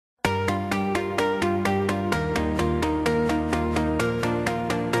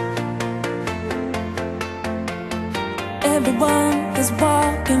Everyone is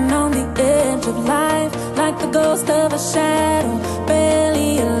walking on the edge of life, like the ghost of a shadow,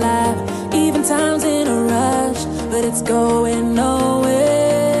 barely alive. Even time's in a rush, but it's going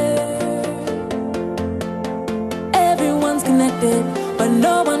nowhere. Everyone's connected, but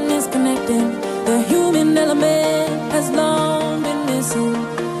no one is connecting. The human element has long been missing.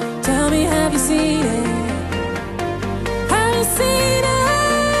 Tell me, have you seen it? Have you seen it?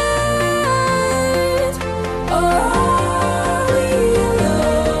 Oh,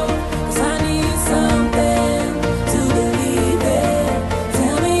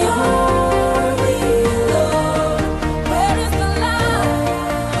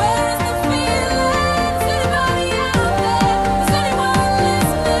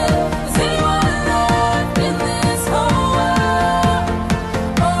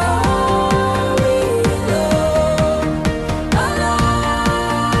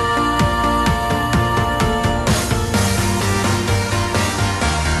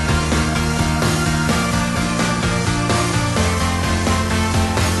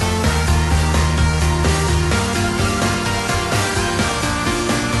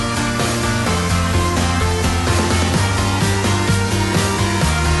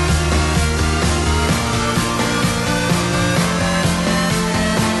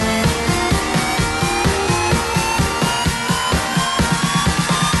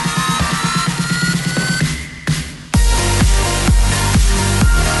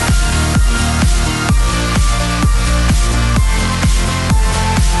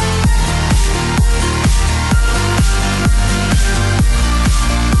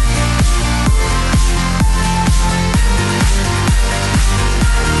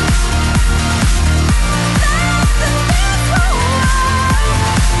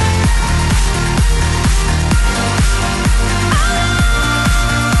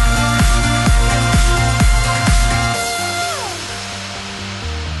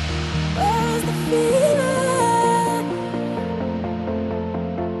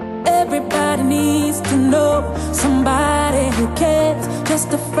 everybody needs to know somebody who cares.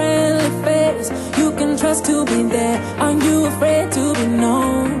 Just a friendly face you can trust to be there. Are you afraid to be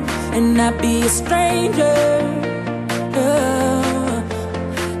known and not be a stranger?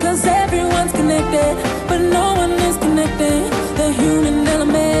 'Cause everyone's connected.